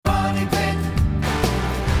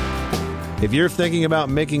If you're thinking about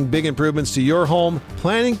making big improvements to your home,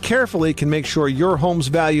 planning carefully can make sure your home's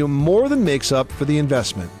value more than makes up for the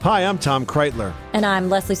investment. Hi, I'm Tom Kreitler. And I'm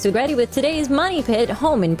Leslie Sugretti with today's Money Pit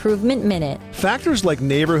Home Improvement Minute. Factors like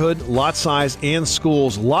neighborhood, lot size, and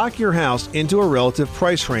schools lock your house into a relative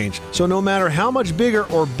price range. So no matter how much bigger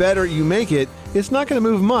or better you make it, it's not going to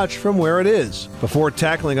move much from where it is. Before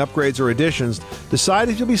tackling upgrades or additions, decide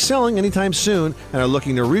if you'll be selling anytime soon and are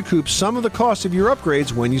looking to recoup some of the cost of your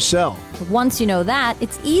upgrades when you sell. Once you know that,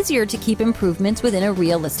 it's easier to keep improvements within a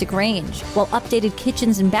realistic range. While updated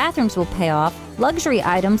kitchens and bathrooms will pay off, luxury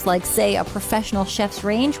items like, say, a professional chef's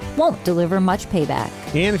range won't deliver much payback.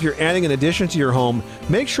 And if you're adding an addition to your home,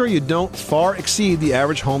 make sure you don't far exceed the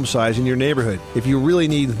average home size in your neighborhood. If you really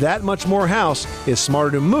need that much more house, it's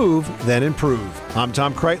smarter to move than improve. I'm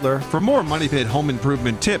Tom Kreitler. For more Money Pit home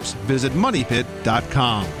improvement tips, visit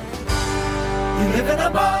MoneyPit.com. You live in a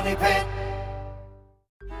money pit.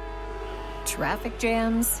 Traffic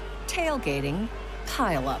jams, tailgating,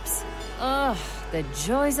 pile-ups. Ugh, the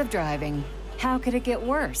joys of driving. How could it get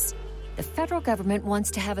worse? The federal government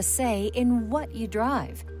wants to have a say in what you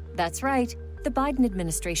drive. That's right. The Biden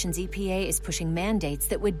administration's EPA is pushing mandates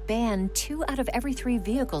that would ban 2 out of every 3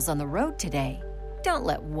 vehicles on the road today. Don't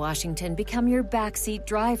let Washington become your backseat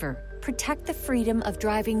driver. Protect the freedom of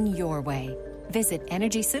driving your way. Visit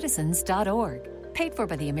EnergyCitizens.org. Paid for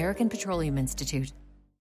by the American Petroleum Institute.